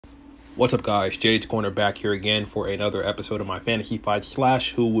What's up, guys? Jade's Corner back here again for another episode of my Fantasy Fight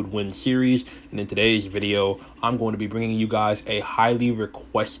 / Who Would Win series. And in today's video, I'm going to be bringing you guys a highly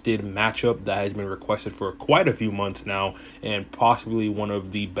requested matchup that has been requested for quite a few months now, and possibly one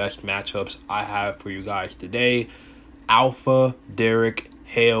of the best matchups I have for you guys today. Alpha Derek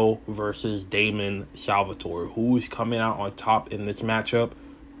Hale versus Damon Salvatore. Who is coming out on top in this matchup?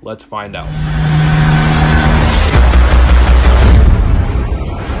 Let's find out.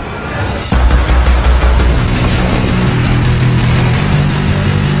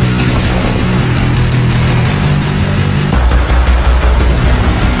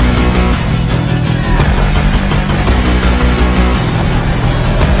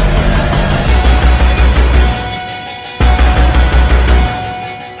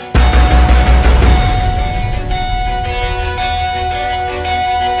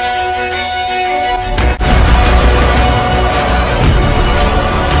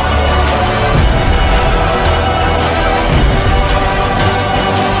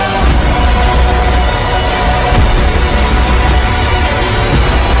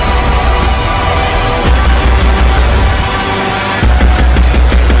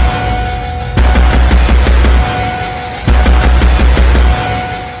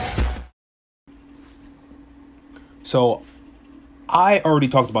 So, I already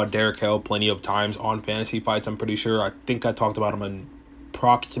talked about Derek Hale plenty of times on Fantasy Fights, I'm pretty sure. I think I talked about him in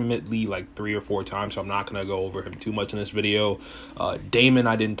approximately like 3 or 4 times, so I'm not going to go over him too much in this video. Damon,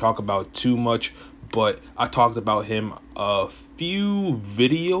 I didn't talk about too much, but I talked about him a few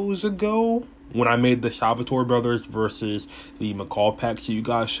videos ago when I made the Salvatore brothers versus the McCall pack, so you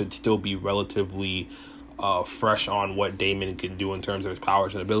guys should still be relatively fresh on what Damon can do in terms of his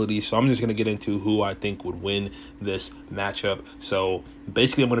powers and abilities. So I'm just going to get into who I think would win this matchup. So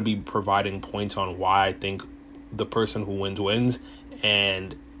basically I'm going to be providing points on why I think the person who wins,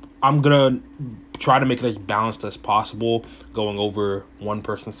 and I'm going to try to make it as balanced as possible, going over one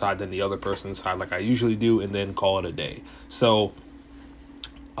person's side than the other person's side like I usually do, and then call it a day. So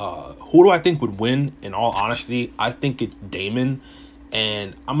who do I think would win? In all honesty, I think it's Damon.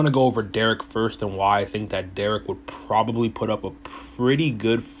 And I'm going to go over Derek first and why I think that Derek would probably put up a pretty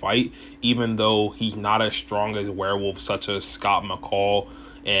good fight, even though he's not as strong as werewolves such as Scott McCall.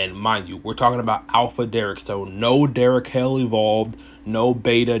 And mind you, we're talking about Alpha Derek, so no Derek Hale evolved, no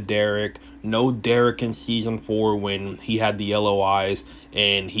Beta Derek, no Derek in Season 4 when he had the yellow eyes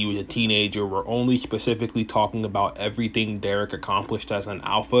and he was a teenager. We're only specifically talking about everything Derek accomplished as an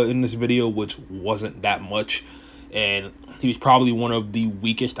Alpha in this video, which wasn't that much. And he was probably one of the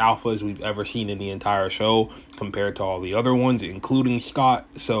weakest alphas we've ever seen in the entire show compared to all the other ones, including Scott.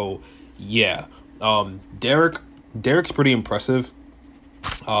 So, yeah. Derek's pretty impressive.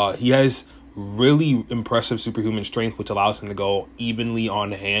 He has really impressive superhuman strength, which allows him to go evenly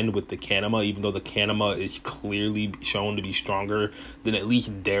on hand with the Kanema, even though the Kanema is clearly shown to be stronger than at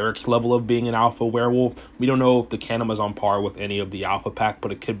least Derek's level of being an alpha werewolf. We don't know if the Kanema is on par with any of the alpha pack,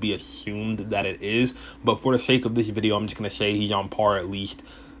 but it could be assumed that it is. But for the sake of this video, I'm just going to say he's on par at least,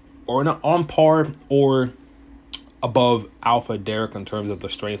 or not on par, or above Alpha Derek in terms of the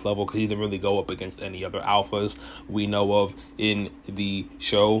strength level, because he didn't really go up against any other alphas we know of in the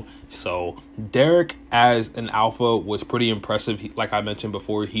show. So Derek as an alpha was pretty impressive. Like I mentioned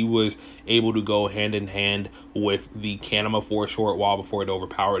before, he was able to go hand in hand with the Kanema for a short while before it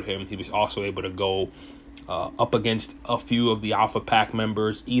overpowered him. He was also able to go up against a few of the Alpha Pack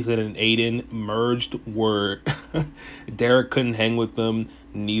members. Ethan and Aiden merged where Derek couldn't hang with them.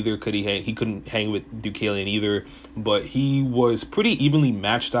 Neither could he couldn't hang with Deucalion either. But he was pretty evenly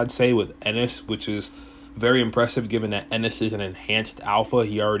matched, I'd say, with Ennis, which is very impressive given that Ennis is an enhanced alpha.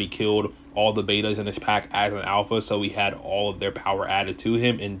 He already killed all the betas in his pack as an alpha, so he had all of their power added to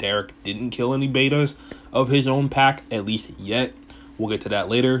him, and Derek didn't kill any betas of his own pack, at least yet. We'll get to that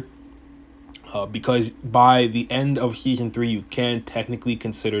later. Because by the end of Season 3, you can technically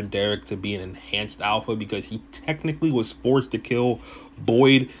consider Derek to be an enhanced alpha, because he technically was forced to kill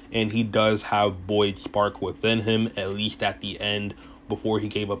Boyd, and he does have Boyd Spark within him, at least at the end, before he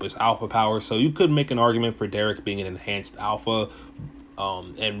gave up his alpha power. So you could make an argument for Derek being an enhanced alpha,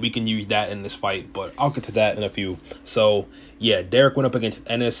 and we can use that in this fight, but I'll get to that in a few. So yeah, Derek went up against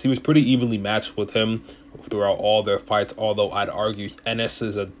Ennis. He was pretty evenly matched with him throughout all their fights, although I'd argue Ennis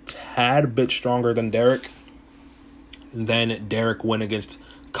is a tad bit stronger than Derek. And then Derek went against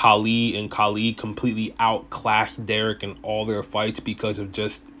Kali, and Kali completely outclassed Derek in all their fights because of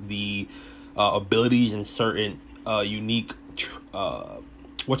just the abilities and certain unique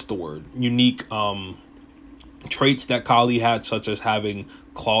unique traits that Kali had, such as having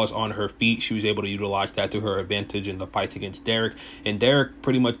claws on her feet. She was able to utilize that to her advantage in the fight against Derek, and Derek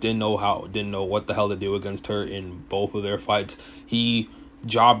pretty much didn't know what the hell to do against her in both of their fights. He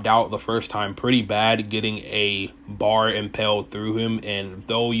jobbed out the first time pretty bad, getting a bar impaled through him, and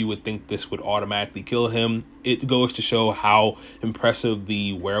though you would think this would automatically kill him, it goes to show how impressive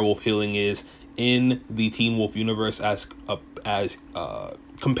the werewolf healing is in the Teen Wolf universe as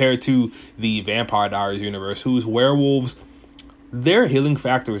compared to the Vampire Diaries universe, whose werewolves, their healing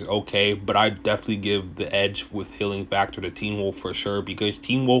factor is okay, but I definitely give the edge with healing factor to Teen Wolf for sure, because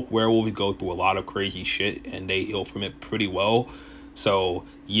Teen Wolf werewolves go through a lot of crazy shit and they heal from it pretty well. So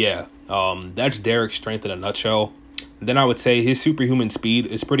yeah, that's Derek's strength in a nutshell. Then I would say his superhuman speed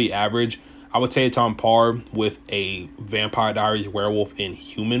is pretty average. I would say it's on par with a Vampire Diaries werewolf in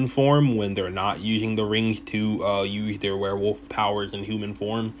human form when they're not using the rings to use their werewolf powers in human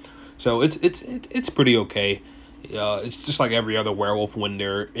form. So it's pretty okay. It's just like every other werewolf when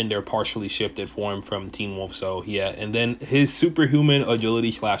they're in their partially shifted form from Teen Wolf. So yeah, and then his superhuman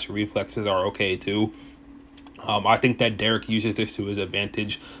agility / reflexes are okay too. I think that Derek uses this to his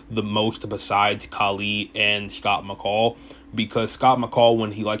advantage the most besides Kali and Scott McCall, because Scott McCall,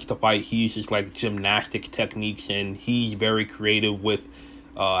 when he likes to fight, he uses like gymnastic techniques, and he's very creative with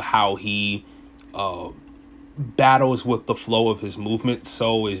how he battles with the flow of his movement.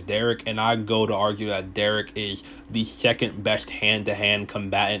 So is Derek, and I go to argue that Derek is the second best hand-to-hand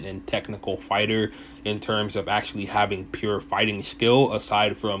combatant and technical fighter in terms of actually having pure fighting skill,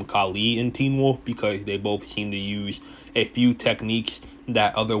 aside from Kali and Teen Wolf, because they both seem to use a few techniques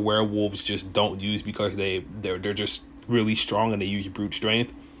that other werewolves just don't use because they're just really strong and they use brute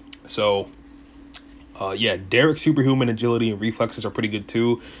strength. So yeah, Derek's superhuman agility and reflexes are pretty good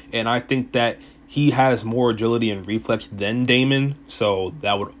too, and I think that he has more agility and reflex than Damon, so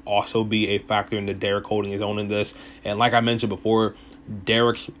that would also be a factor into Derek holding his own in this. And like I mentioned before,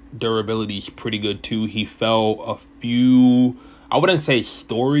 Derek's durability is pretty good too. He fell a few, I wouldn't say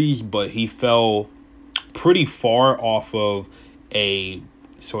stories, but he fell pretty far off of a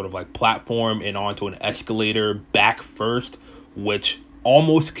sort of like platform and onto an escalator back first, which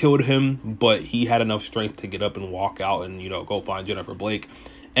almost killed him, but he had enough strength to get up and walk out and, you know, go find Jennifer Blake.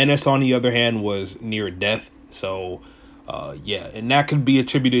 Ennis, on the other hand, was near death. So yeah, and that could be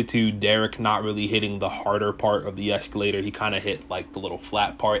attributed to Derek not really hitting the harder part of the escalator. He kind of hit like the little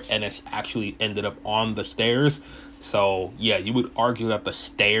flat part. Ennis actually ended up on the stairs. So yeah, you would argue that the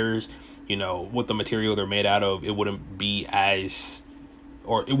stairs, you know, with the material they're made out of, it wouldn't be as,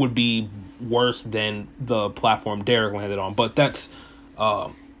 or it would be worse than the platform Derek landed on. But that's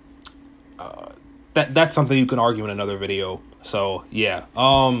that's something you can argue in another video. So yeah,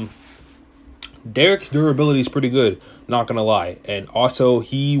 Derek's durability is pretty good, not gonna lie. And also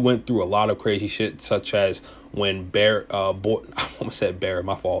he went through a lot of crazy shit, such as when Boyd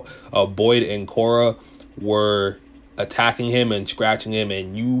and Cora were attacking him and scratching him,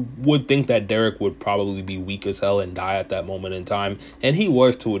 and you would think that Derek would probably be weak as hell and die at that moment in time, and he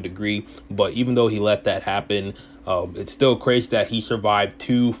was to a degree. But even though he let that happen, it's still crazy that he survived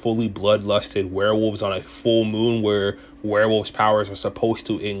 2 fully bloodlusted werewolves on a full moon where werewolves' powers are supposed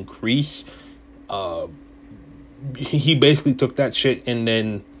to increase. He basically took that shit and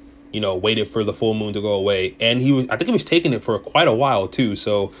then, you know, waited for the full moon to go away, and I think he was taking it for quite a while too.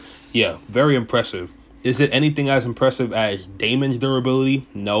 So yeah, very impressive. Is it anything as impressive as Damon's durability?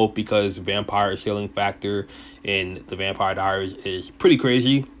 No, because Vampire's healing factor in the Vampire Diaries is pretty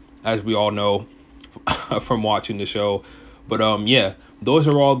crazy, as we all know from watching the show. But yeah, those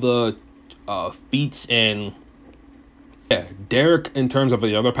are all the feats. And yeah, Derek, in terms of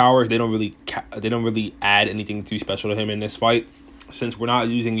the other powers, they don't really add anything too special to him in this fight. Since we're not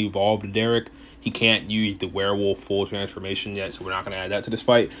using evolved Derek, he can't use the werewolf full transformation yet, so we're not going to add that to this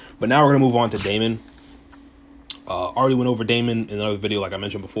fight. But now we're going to move on to Damon. Already went over Damon in another video, like I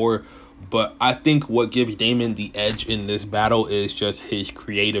mentioned before, but I think what gives Damon the edge in this battle is just his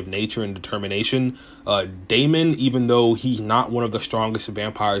creative nature and determination. Damon, even though he's not one of the strongest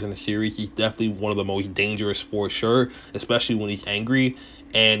vampires in the series, he's definitely one of the most dangerous for sure, especially when he's angry.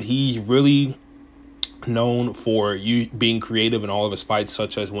 And he's really known for being creative in all of his fights,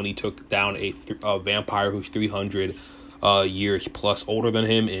 such as when he took down a vampire who's 300 years plus older than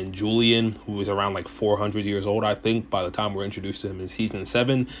him, and Julian, who was around like 400 years old, I think, by the time we're introduced to him in season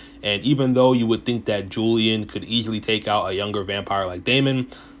 7. And even though you would think that Julian could easily take out a younger vampire like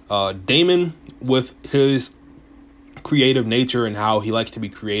Damon, Damon, with his creative nature and how he likes to be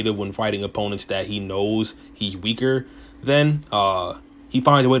creative when fighting opponents that he knows he's weaker than, he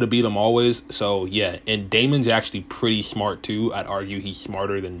finds a way to beat them always. So yeah, and Damon's actually pretty smart too. I'd argue he's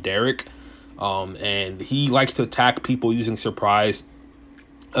smarter than Derek. And he likes to attack people using surprise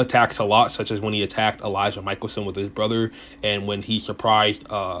attacks a lot, such as when he attacked Elijah Michelson with his brother, and when he surprised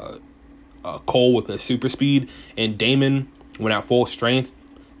Cole with a super speed. And Damon, when at full strength,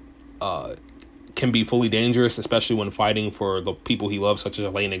 can be fully dangerous, especially when fighting for the people he loves, such as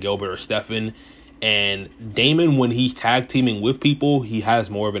Elena Gilbert or Stefan. And Damon, when he's tag teaming with people, he has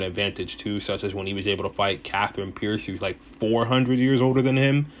more of an advantage too, such as when he was able to fight Catherine Pierce, who's like 400 years older than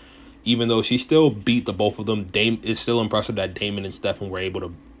him. Even though she still beat the both of them, it's still impressive that Damon and Stefan were able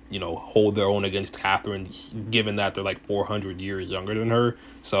to, you know, hold their own against Catherine, given that they're like 400 years younger than her.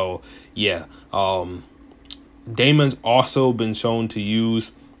 So yeah, Damon's also been shown to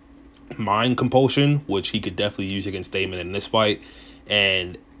use mind compulsion, which he could definitely use against Damon in this fight.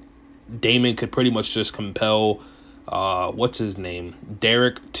 And Damon could pretty much just compel what's his name,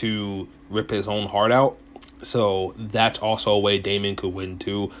 Derek, to rip his own heart out. So that's also a way Damon could win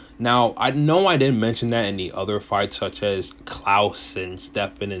too. Now, I know I didn't mention that in the other fights, such as Klaus and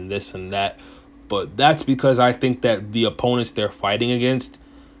Stefan and this and that, but that's because I think that the opponents they're fighting against,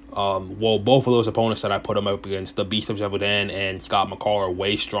 well, both of those opponents that I put them up against, the Beast of Gévaudan and Scott McCall, are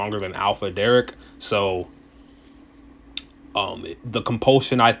way stronger than Alpha Derek. So the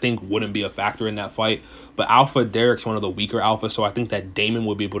compulsion, I think, wouldn't be a factor in that fight. But Alpha Derek's one of the weaker alphas, so I think that Damon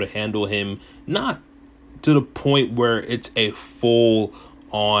would be able to handle him, not to the point where it's a full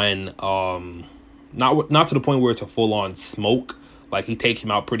on not to the point where it's a full on smoke. Like, he takes him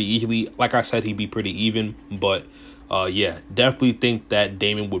out pretty easily. Like I said, he'd be pretty even, but yeah, definitely think that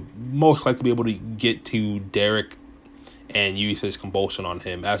Damon would most likely be able to get to Derek and use his compulsion on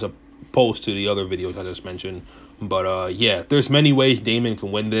him, as opposed to the other videos I just mentioned. But yeah, there's many ways Damon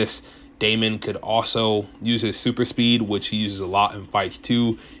can win this. Damon could also use his super speed, which he uses a lot in fights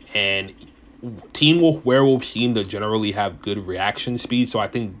too, and Teen Wolf Werewolf seem to generally have good reaction speed, so I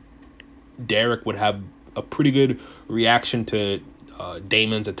think Derek would have a pretty good reaction to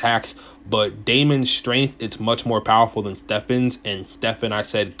Damon's attacks. But Damon's strength, it's much more powerful than Stefan's, and Stefan, I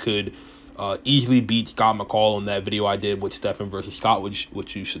said, could easily beat Scott McCall in that video I did with Stefan versus Scott,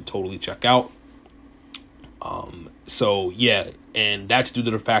 which you should totally check out. So yeah, and that's due to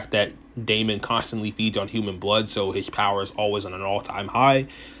the fact that Damon constantly feeds on human blood, so his power is always on an all-time high.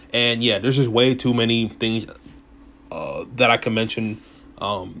 And yeah, there's just way too many things that I can mention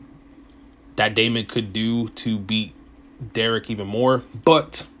that Damon could do to beat Derek even more.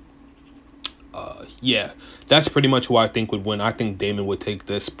 But yeah, that's pretty much who I think would win. I think Damon would take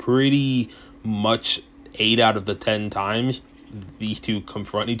this pretty much 8 out of the 10 times these two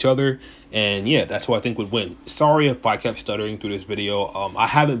confront each other. And yeah, that's who I think would win. Sorry if I kept stuttering through this video. I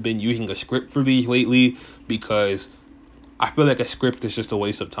haven't been using a script for these lately because I feel like a script is just a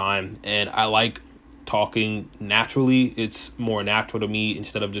waste of time, and I like talking naturally. It's more natural to me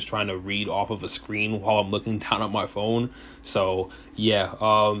instead of just trying to read off of a screen while I'm looking down at my phone. So yeah,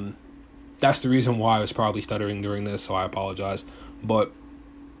 that's the reason why I was probably stuttering during this, so I apologize. But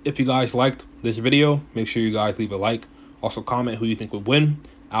if you guys liked this video, make sure you guys leave a like. Also comment who you think would win,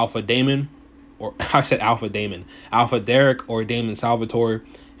 Alpha Damon, or I said Alpha Damon, Alpha Derek or Damon Salvatore.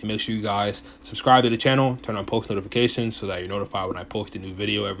 And make sure you guys subscribe to the channel, turn on post notifications so that you're notified when I post a new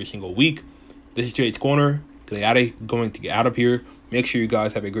video every single week. This is Jade's Corner. Going to get out of here. Make sure you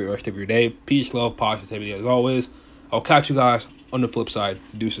guys have a great rest of your day. Peace, love, positivity as always. I'll catch you guys on the flip side.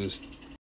 Deuces.